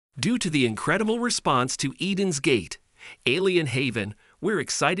Due to the incredible response to Eden's Gate, Alien Haven, we're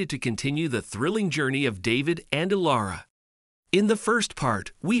excited to continue the thrilling journey of David and Elara. In the first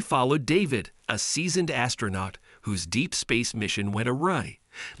part, we followed David, a seasoned astronaut whose deep space mission went awry,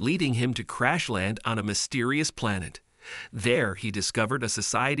 leading him to crash land on a mysterious planet. There, he discovered a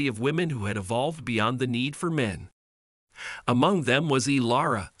society of women who had evolved beyond the need for men. Among them was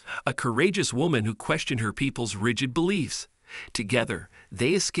Elara, a courageous woman who questioned her people's rigid beliefs. Together, they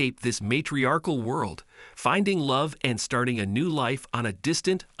escaped this matriarchal world, finding love and starting a new life on a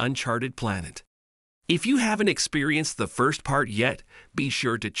distant, uncharted planet. If you haven't experienced the first part yet, be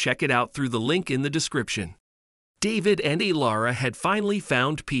sure to check it out through the link in the description. David and Elara had finally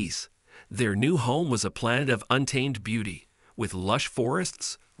found peace. Their new home was a planet of untamed beauty, with lush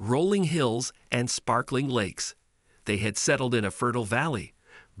forests, rolling hills, and sparkling lakes. They had settled in a fertile valley,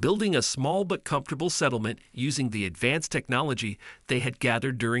 building a small but comfortable settlement using the advanced technology they had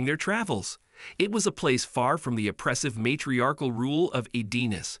gathered during their travels. It was a place far from the oppressive matriarchal rule of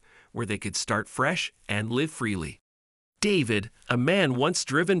Edenis, where they could start fresh and live freely. David, a man once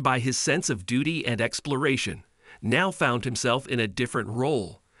driven by his sense of duty and exploration, now found himself in a different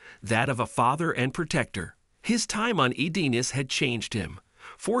role, that of a father and protector. His time on Edenis had changed him,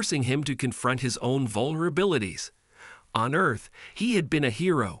 forcing him to confront his own vulnerabilities. On Earth, he had been a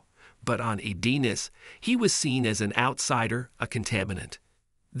hero, but on Edenis, he was seen as an outsider, a contaminant.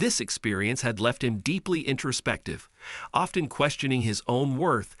 This experience had left him deeply introspective, often questioning his own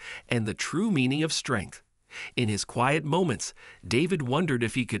worth and the true meaning of strength. In his quiet moments, David wondered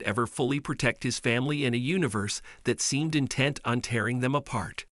if he could ever fully protect his family in a universe that seemed intent on tearing them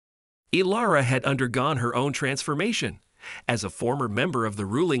apart. Elara had undergone her own transformation. As a former member of the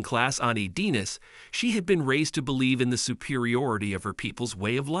ruling class on Edenis, she had been raised to believe in the superiority of her people's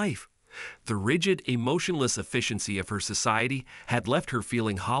way of life. The rigid, emotionless efficiency of her society had left her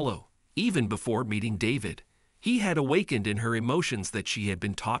feeling hollow, even before meeting David. He had awakened in her emotions that she had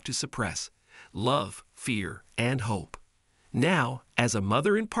been taught to suppress: love, fear, and hope. Now, as a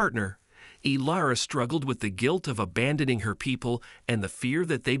mother and partner, Elara struggled with the guilt of abandoning her people and the fear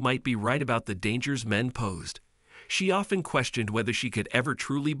that they might be right about the dangers men posed. She often questioned whether she could ever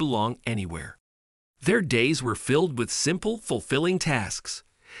truly belong anywhere. Their days were filled with simple, fulfilling tasks.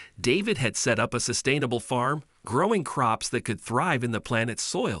 David had set up a sustainable farm, growing crops that could thrive in the planet's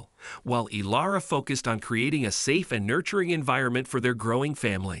soil, while Elara focused on creating a safe and nurturing environment for their growing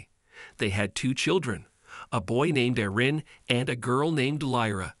family. They had 2 children, a boy named Erin and a girl named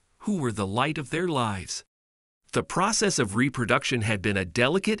Lyra, who were the light of their lives. The process of reproduction had been a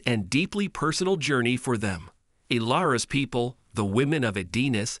delicate and deeply personal journey for them. Elara's people, the women of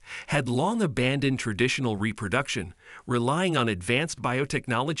Edenis, had long abandoned traditional reproduction, relying on advanced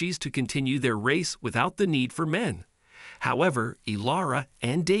biotechnologies to continue their race without the need for men. However, Elara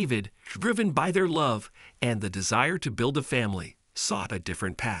and David, driven by their love and the desire to build a family, sought a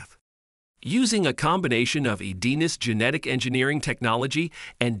different path. Using a combination of Edenis' genetic engineering technology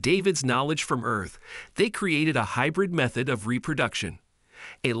and David's knowledge from Earth, they created a hybrid method of reproduction.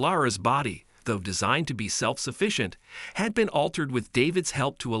 Elara's body, though designed to be self-sufficient, had been altered with David's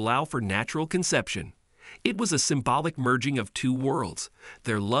help to allow for natural conception. It was a symbolic merging of 2 worlds,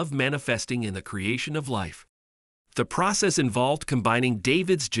 their love manifesting in the creation of life. The process involved combining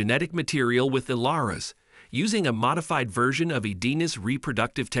David's genetic material with Elara's, using a modified version of Edenis'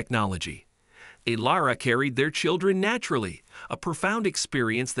 reproductive technology. Elara carried their children naturally, a profound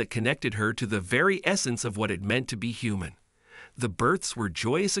experience that connected her to the very essence of what it meant to be human. The births were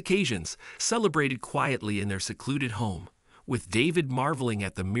joyous occasions, celebrated quietly in their secluded home, with David marveling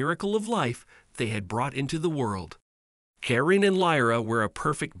at the miracle of life they had brought into the world. Erin and Lyra were a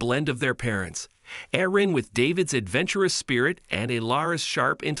perfect blend of their parents, Erin with David's adventurous spirit and Elara's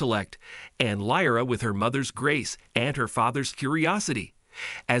sharp intellect, and Lyra with her mother's grace and her father's curiosity.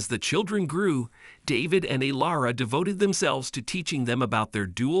 As the children grew, David and Elara devoted themselves to teaching them about their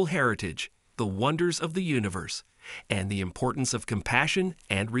dual heritage, the wonders of the universe, and the importance of compassion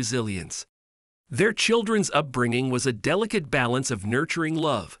and resilience. Their children's upbringing was a delicate balance of nurturing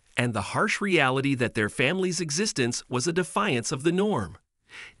love and the harsh reality that their family's existence was a defiance of the norm.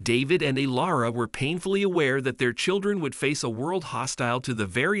 David and Elara were painfully aware that their children would face a world hostile to the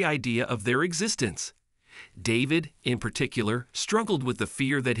very idea of their existence. David, in particular, struggled with the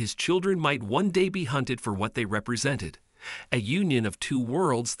fear that his children might one day be hunted for what they represented, a union of 2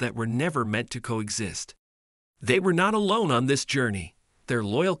 worlds that were never meant to coexist. They were not alone on this journey. Their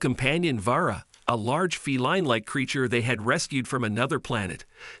loyal companion Vara, a large feline-like creature they had rescued from another planet,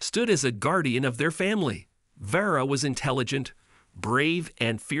 stood as a guardian of their family. Vara was intelligent, brave,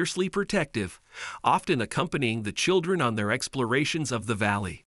 and fiercely protective, often accompanying the children on their explorations of the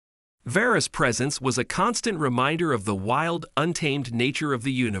valley. Vera's presence was a constant reminder of the wild, untamed nature of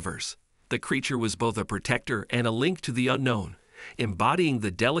the universe. The creature was both a protector and a link to the unknown, embodying the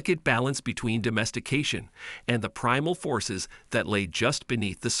delicate balance between domestication and the primal forces that lay just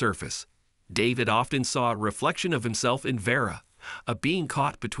beneath the surface. David often saw a reflection of himself in Vera, a being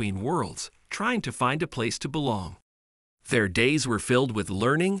caught between worlds, trying to find a place to belong. Their days were filled with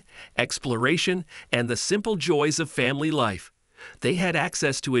learning, exploration, and the simple joys of family life. They had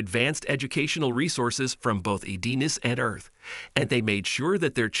access to advanced educational resources from both Edenis and Earth, and they made sure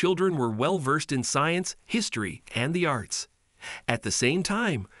that their children were well versed in science, history, and the arts. At the same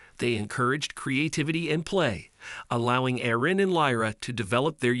time, they encouraged creativity and play, allowing Erin and Lyra to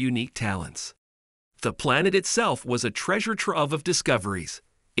develop their unique talents. The planet itself was a treasure trove of discoveries.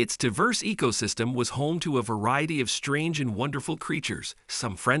 Its diverse ecosystem was home to a variety of strange and wonderful creatures,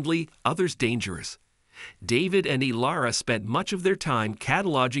 some friendly, others dangerous. David and Elara spent much of their time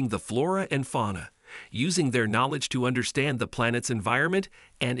cataloging the flora and fauna, using their knowledge to understand the planet's environment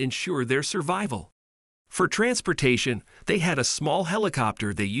and ensure their survival. For transportation, they had a small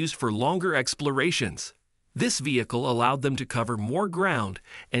helicopter they used for longer explorations. This vehicle allowed them to cover more ground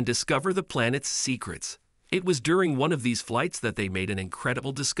and discover the planet's secrets. It was during one of these flights that they made an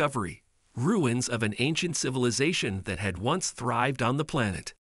incredible discovery: ruins of an ancient civilization that had once thrived on the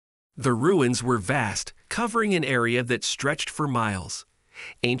planet. The ruins were vast, covering an area that stretched for miles.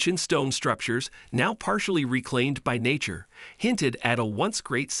 Ancient stone structures, now partially reclaimed by nature, hinted at a once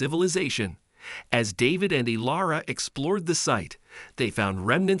great civilization. As David and Elara explored the site, they found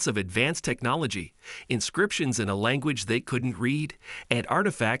remnants of advanced technology, inscriptions in a language they couldn't read, and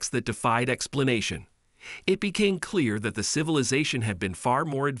artifacts that defied explanation. It became clear that the civilization had been far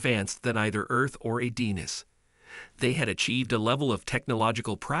more advanced than either Earth or Edenis. They had achieved a level of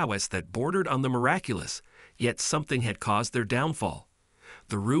technological prowess that bordered on the miraculous, yet something had caused their downfall.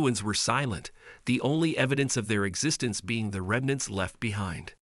 The ruins were silent, the only evidence of their existence being the remnants left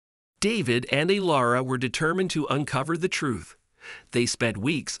behind. David and Elara were determined to uncover the truth. They spent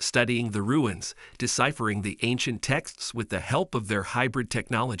weeks studying the ruins, deciphering the ancient texts with the help of their hybrid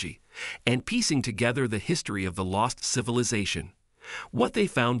technology, and piecing together the history of the lost civilization. What they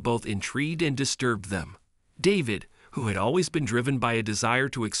found both intrigued and disturbed them. David, who had always been driven by a desire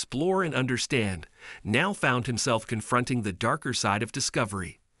to explore and understand, now found himself confronting the darker side of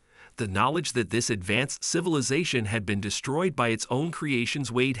discovery. The knowledge that this advanced civilization had been destroyed by its own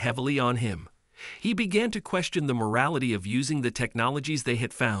creations weighed heavily on him. He began to question the morality of using the technologies they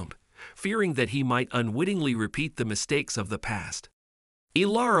had found, fearing that he might unwittingly repeat the mistakes of the past.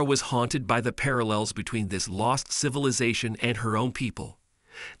 Elara was haunted by the parallels between this lost civilization and her own people.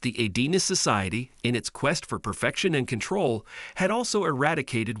 The Edenis society, in its quest for perfection and control, had also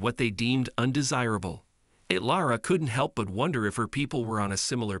eradicated what they deemed undesirable. Elara couldn't help but wonder if her people were on a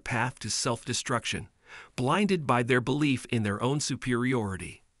similar path to self-destruction, blinded by their belief in their own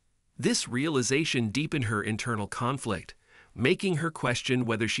superiority. This realization deepened her internal conflict, making her question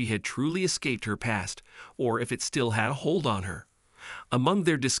whether she had truly escaped her past or if it still had a hold on her. Among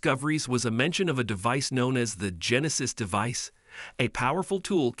their discoveries was a mention of a device known as the Genesis device, a powerful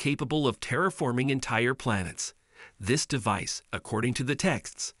tool capable of terraforming entire planets. This device, according to the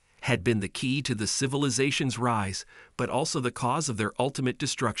texts, had been the key to the civilization's rise, but also the cause of their ultimate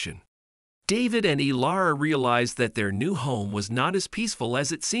destruction. David and Elara realized that their new home was not as peaceful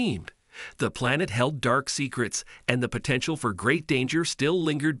as it seemed. The planet held dark secrets, and the potential for great danger still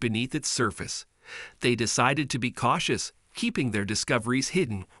lingered beneath its surface. They decided to be cautious, keeping their discoveries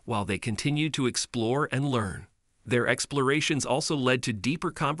hidden while they continued to explore and learn. Their explorations also led to deeper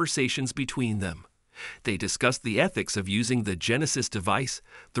conversations between them. They discussed the ethics of using the Genesis device,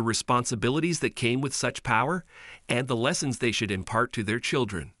 the responsibilities that came with such power, and the lessons they should impart to their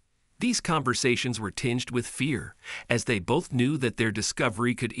children. These conversations were tinged with fear, as they both knew that their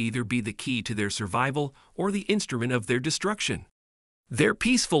discovery could either be the key to their survival or the instrument of their destruction. Their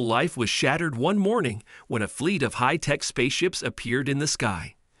peaceful life was shattered one morning when a fleet of high-tech spaceships appeared in the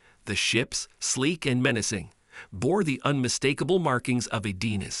sky. The ships, sleek and menacing, bore the unmistakable markings of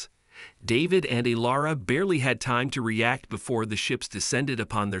Edenis. David and Elara barely had time to react before the ships descended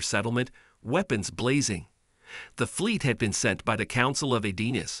upon their settlement, weapons blazing. The fleet had been sent by the Council of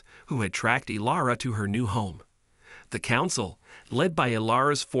Edenis, who had tracked Elara to her new home. The council, led by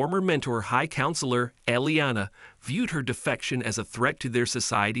Elara's former mentor High Counselor Eliana, viewed her defection as a threat to their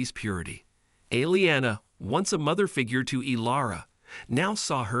society's purity. Eliana, once a mother figure to Elara, now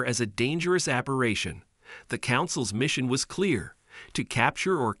saw her as a dangerous aberration. The council's mission was clear: to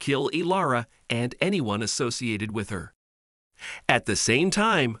capture or kill Elara and anyone associated with her. At the same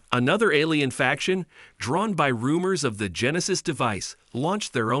time, another alien faction, drawn by rumors of the Genesis device,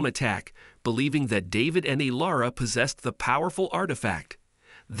 launched their own attack, believing that David and Elara possessed the powerful artifact.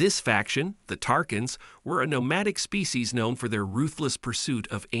 This faction, the Tarkans, were a nomadic species known for their ruthless pursuit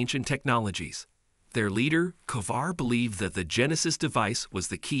of ancient technologies. Their leader, Kovar, believed that the Genesis device was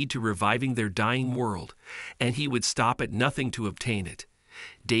the key to reviving their dying world, and he would stop at nothing to obtain it.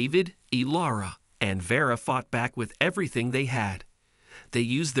 David, Elara, and Vera fought back with everything they had. They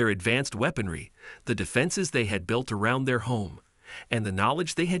used their advanced weaponry, the defenses they had built around their home, and the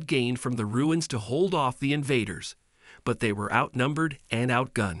knowledge they had gained from the ruins to hold off the invaders. But they were outnumbered and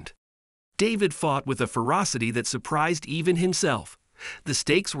outgunned. David fought with a ferocity that surprised even himself. The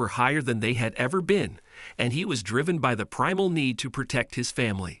stakes were higher than they had ever been, and he was driven by the primal need to protect his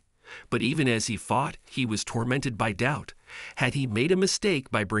family. But even as he fought, he was tormented by doubt. Had he made a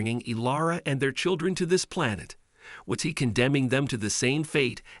mistake by bringing Elara and their children to this planet? Was he condemning them to the same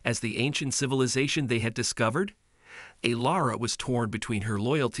fate as the ancient civilization they had discovered? Elara was torn between her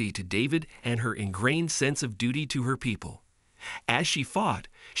loyalty to David and her ingrained sense of duty to her people. As she fought,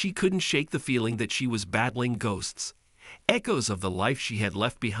 she couldn't shake the feeling that she was battling ghosts, echoes of the life she had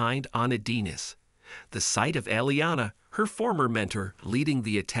left behind on Edenis. The sight of Eliana, her former mentor, leading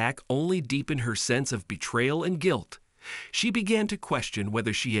the attack only deepened her sense of betrayal and guilt. She began to question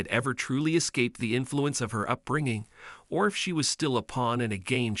whether she had ever truly escaped the influence of her upbringing, or if she was still a pawn in a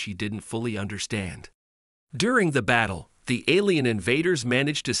game she didn't fully understand. During the battle, the alien invaders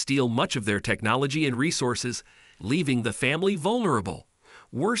managed to steal much of their technology and resources, leaving the family vulnerable.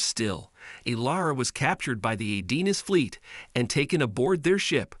 Worse still, Elara was captured by the Edenis fleet and taken aboard their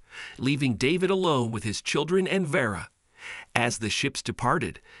ship, leaving David alone with his children and Vera. As the ships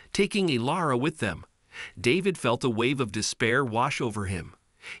departed, taking Elara with them, David felt a wave of despair wash over him.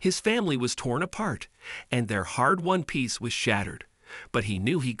 His family was torn apart, and their hard-won peace was shattered. But he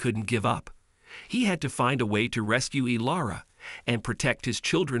knew he couldn't give up. He had to find a way to rescue Elara and protect his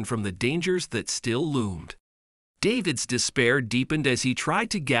children from the dangers that still loomed. David's despair deepened as he tried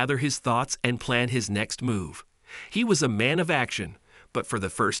to gather his thoughts and plan his next move. He was a man of action, but for the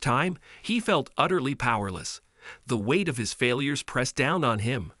first time, he felt utterly powerless. The weight of his failures pressed down on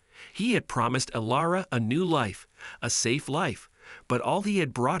him. He had promised Elara a new life, a safe life, but all he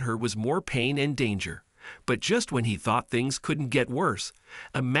had brought her was more pain and danger. But just when he thought things couldn't get worse,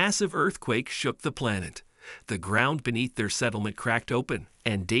 a massive earthquake shook the planet. The ground beneath their settlement cracked open,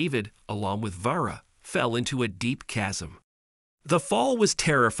 and David, along with Vera, fell into a deep chasm. The fall was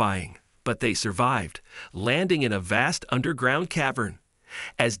terrifying, but they survived, landing in a vast underground cavern.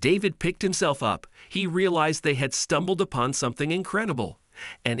 As David picked himself up, he realized they had stumbled upon something incredible,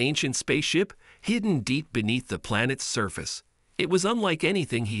 an ancient spaceship hidden deep beneath the planet's surface. It was unlike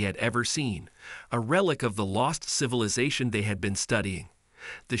anything he had ever seen, a relic of the lost civilization they had been studying.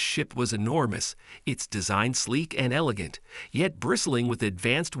 The ship was enormous, its design sleek and elegant, yet bristling with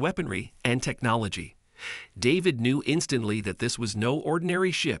advanced weaponry and technology. David knew instantly that this was no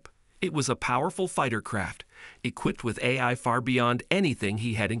ordinary ship. It was a powerful fighter craft, equipped with AI far beyond anything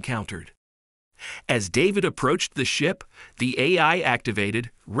he had encountered. As David approached the ship, the AI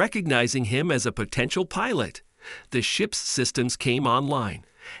activated, recognizing him as a potential pilot. The ship's systems came online,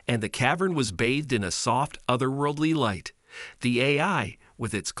 and the cavern was bathed in a soft, otherworldly light. The AI,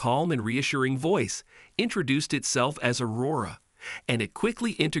 with its calm and reassuring voice, introduced itself as Aurora, and it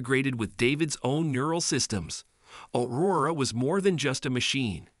quickly integrated with David's own neural systems. Aurora was more than just a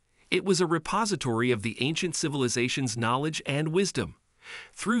machine. It was a repository of the ancient civilization's knowledge and wisdom.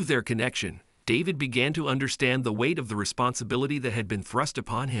 Through their connection, David began to understand the weight of the responsibility that had been thrust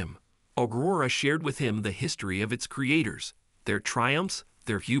upon him. Aurora shared with him the history of its creators, their triumphs,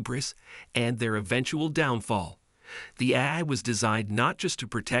 their hubris, and their eventual downfall. The AI was designed not just to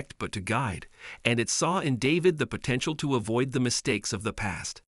protect but to guide, and it saw in David the potential to avoid the mistakes of the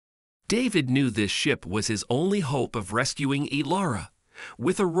past. David knew this ship was his only hope of rescuing Elara.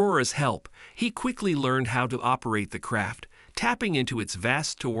 With Aurora's help, he quickly learned how to operate the craft, tapping into its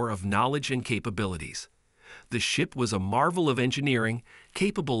vast store of knowledge and capabilities. The ship was a marvel of engineering,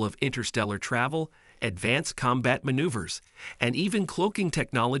 capable of interstellar travel, advanced combat maneuvers, and even cloaking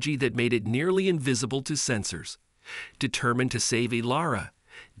technology that made it nearly invisible to sensors. Determined to save Elara,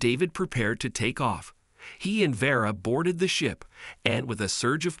 David prepared to take off. He and Vera boarded the ship, and with a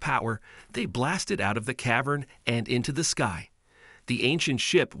surge of power, they blasted out of the cavern and into the sky. The ancient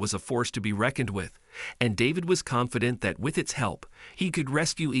ship was a force to be reckoned with, and David was confident that with its help, he could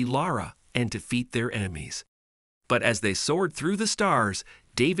rescue Elara and defeat their enemies. But as they soared through the stars,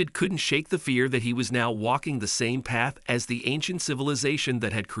 David couldn't shake the fear that he was now walking the same path as the ancient civilization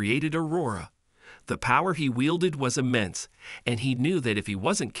that had created Aurora. The power he wielded was immense, and he knew that if he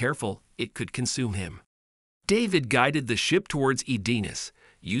wasn't careful, it could consume him. David guided the ship towards Edenis,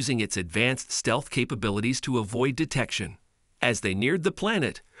 using its advanced stealth capabilities to avoid detection. As they neared the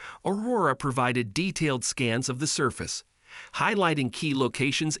planet, Aurora provided detailed scans of the surface, highlighting key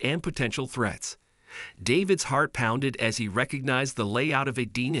locations and potential threats. David's heart pounded as he recognized the layout of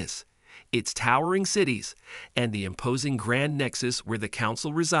Edenis, its towering cities, and the imposing grand nexus where the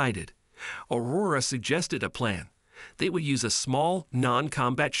council resided. Aurora suggested a plan. They would use a small,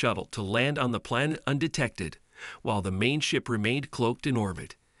 non-combat shuttle to land on the planet undetected, while the main ship remained cloaked in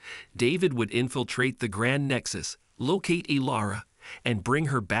orbit. David would infiltrate the grand nexus, locate Elara, and bring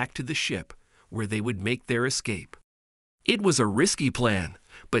her back to the ship, where they would make their escape. It was a risky plan,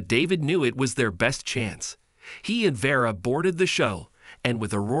 but David knew it was their best chance. He and Vera boarded the shuttle, and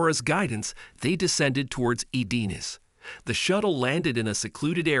with Aurora's guidance, they descended towards Edenis. The shuttle landed in a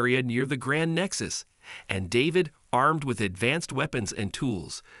secluded area near the Grand Nexus, and David, armed with advanced weapons and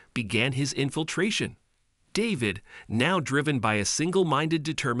tools, began his infiltration. David, now driven by a single-minded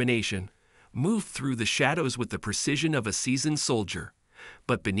determination, moved through the shadows with the precision of a seasoned soldier.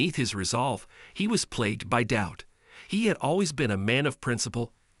 But beneath his resolve, he was plagued by doubt. He had always been a man of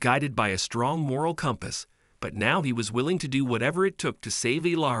principle, guided by a strong moral compass, but now he was willing to do whatever it took to save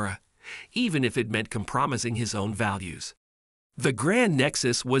Elara, even if it meant compromising his own values. The Grand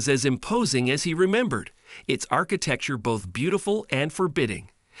Nexus was as imposing as he remembered, its architecture both beautiful and forbidding.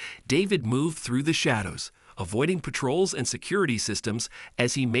 David moved through the shadows, avoiding patrols and security systems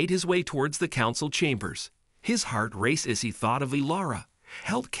as he made his way towards the council chambers. His heart raced as he thought of Elara,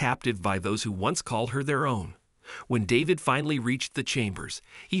 held captive by those who once called her their own. When David finally reached the chambers,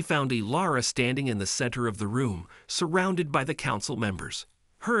 he found Elara standing in the center of the room, surrounded by the council members.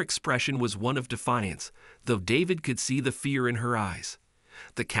 Her expression was one of defiance, though David could see the fear in her eyes.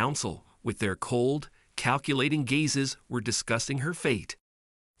 The council, with their cold, calculating gazes, were discussing her fate.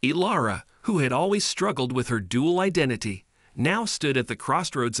 Elara, who had always struggled with her dual identity, now stood at the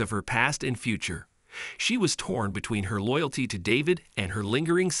crossroads of her past and future. She was torn between her loyalty to David and her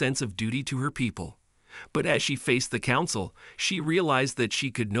lingering sense of duty to her people. But as she faced the council, she realized that she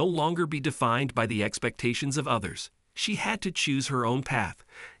could no longer be defined by the expectations of others. She had to choose her own path,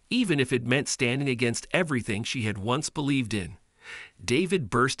 even if it meant standing against everything she had once believed in. David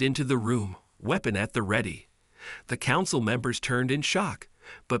burst into the room, weapon at the ready. The council members turned in shock,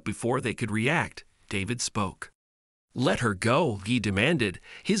 but before they could react, David spoke. "Let her go," he demanded,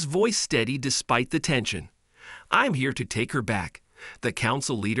 his voice steady despite the tension. "I'm here to take her back." The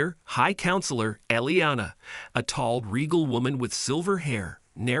council leader, High Counselor Eliana, a tall, regal woman with silver hair,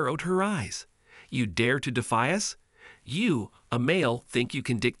 narrowed her eyes. "You dare to defy us? You, a male, think you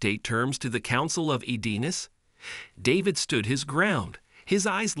can dictate terms to the Council of Edenis?" David stood his ground, his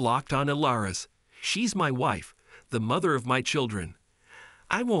eyes locked on Elara's. "She's my wife, the mother of my children.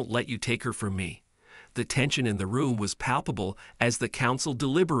 I won't let you take her from me." The tension in the room was palpable as the council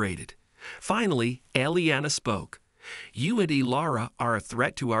deliberated. Finally, Eliana spoke. "You and Elara are a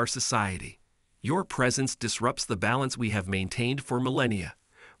threat to our society. Your presence disrupts the balance we have maintained for millennia.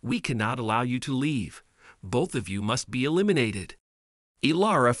 We cannot allow you to leave. Both of you must be eliminated."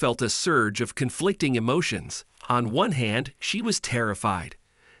 Elara felt a surge of conflicting emotions. On one hand, she was terrified.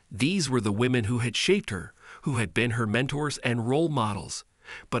 These were the women who had shaped her, who had been her mentors and role models.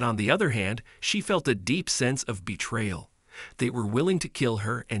 But on the other hand, she felt a deep sense of betrayal. They were willing to kill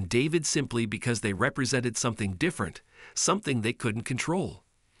her and David simply because they represented something different, something they couldn't control.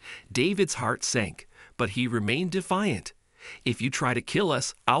 David's heart sank, but he remained defiant. "If you try to kill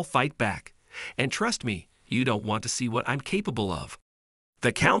us, I'll fight back. And trust me, you don't want to see what I'm capable of."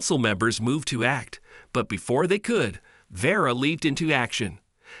 The council members moved to act, but before they could, Vera leaped into action.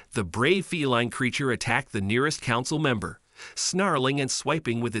 The brave feline creature attacked the nearest council member, snarling and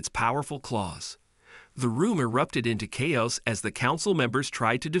swiping with its powerful claws. The room erupted into chaos as the council members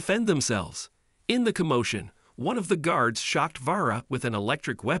tried to defend themselves. In the commotion, one of the guards shocked Vara with an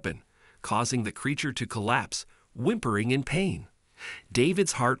electric weapon, causing the creature to collapse, whimpering in pain.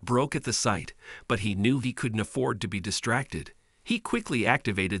 David's heart broke at the sight, but he knew he couldn't afford to be distracted. He quickly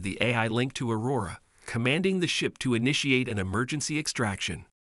activated the AI link to Aurora, commanding the ship to initiate an emergency extraction.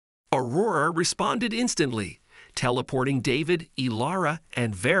 Aurora responded instantly, teleporting David, Elara,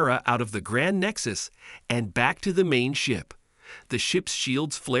 and Vera out of the Grand Nexus and back to the main ship. The ship's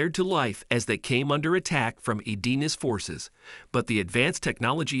shields flared to life as they came under attack from Edenis forces, but the advanced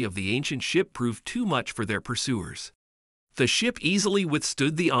technology of the ancient ship proved too much for their pursuers. The ship easily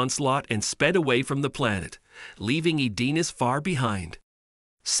withstood the onslaught and sped away from the planet, leaving Edenis far behind.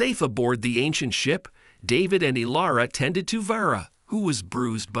 Safe aboard the ancient ship, David and Elara tended to Vera, who was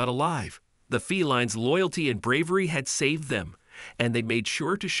bruised but alive. The felines' loyalty and bravery had saved them, and they made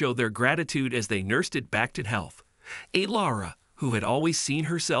sure to show their gratitude as they nursed it back to health. Elara, who had always seen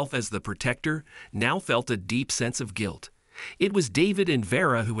herself as the protector, now felt a deep sense of guilt. It was David and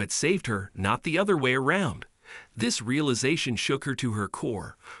Vera who had saved her, not the other way around. This realization shook her to her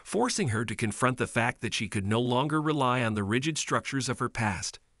core, forcing her to confront the fact that she could no longer rely on the rigid structures of her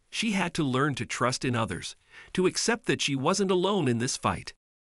past. She had to learn to trust in others, to accept that she wasn't alone in this fight.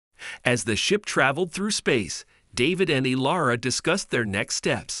 As the ship traveled through space, David and Elara discussed their next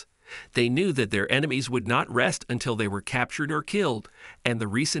steps. They knew that their enemies would not rest until they were captured or killed, and the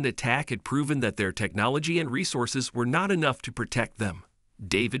recent attack had proven that their technology and resources were not enough to protect them.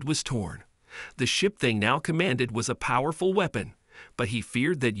 David was torn. The ship they now commanded was a powerful weapon, but he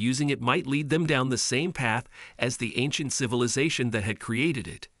feared that using it might lead them down the same path as the ancient civilization that had created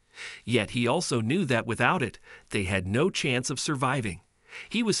it. Yet he also knew that without it, they had no chance of surviving.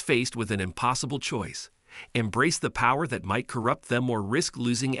 He was faced with an impossible choice: embrace the power that might corrupt them or risk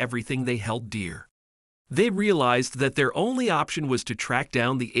losing everything they held dear. They realized that their only option was to track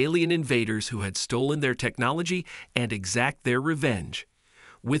down the alien invaders who had stolen their technology and exact their revenge.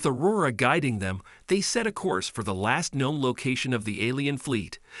 With Aurora guiding them, they set a course for the last known location of the alien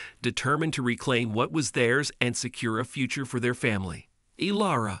fleet, determined to reclaim what was theirs and secure a future for their family.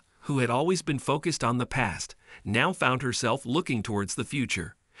 Elara, who had always been focused on the past, now found herself looking towards the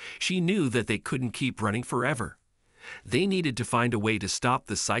future. She knew that they couldn't keep running forever. They needed to find a way to stop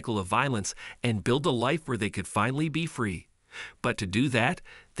the cycle of violence and build a life where they could finally be free. But to do that,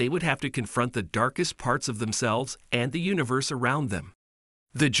 they would have to confront the darkest parts of themselves and the universe around them.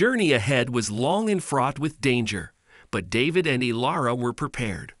 The journey ahead was long and fraught with danger, but David and Elara were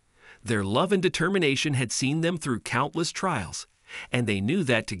prepared. Their love and determination had seen them through countless trials, and they knew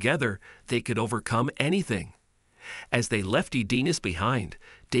that together they could overcome anything. As they left Edenis behind,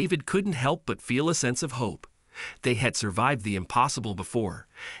 David couldn't help but feel a sense of hope. They had survived the impossible before,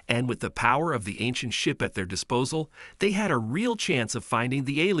 and with the power of the ancient ship at their disposal, they had a real chance of finding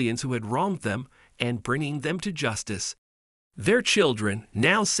the aliens who had wronged them and bringing them to justice. Their children,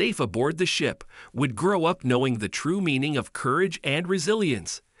 now safe aboard the ship, would grow up knowing the true meaning of courage and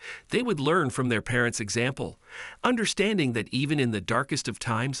resilience. They would learn from their parents' example, understanding that even in the darkest of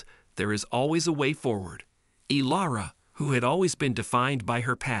times, there is always a way forward. Elara, who had always been defined by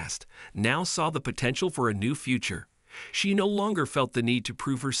her past, now saw the potential for a new future. She no longer felt the need to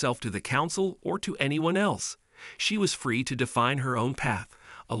prove herself to the council or to anyone else. She was free to define her own path,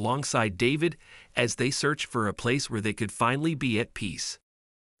 alongside David, as they searched for a place where they could finally be at peace.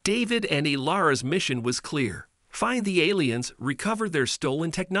 David and Elara's mission was clear: find the aliens, recover their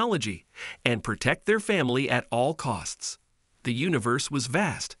stolen technology, and protect their family at all costs. The universe was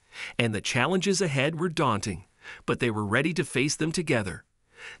vast, and the challenges ahead were daunting, but they were ready to face them together.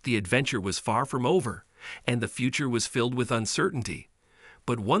 The adventure was far from over, and the future was filled with uncertainty.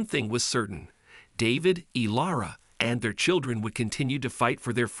 But one thing was certain: David, Elara, and their children would continue to fight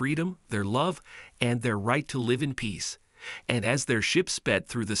for their freedom, their love, and their right to live in peace. And as their ship sped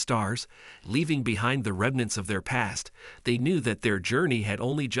through the stars, leaving behind the remnants of their past, they knew that their journey had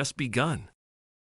only just begun.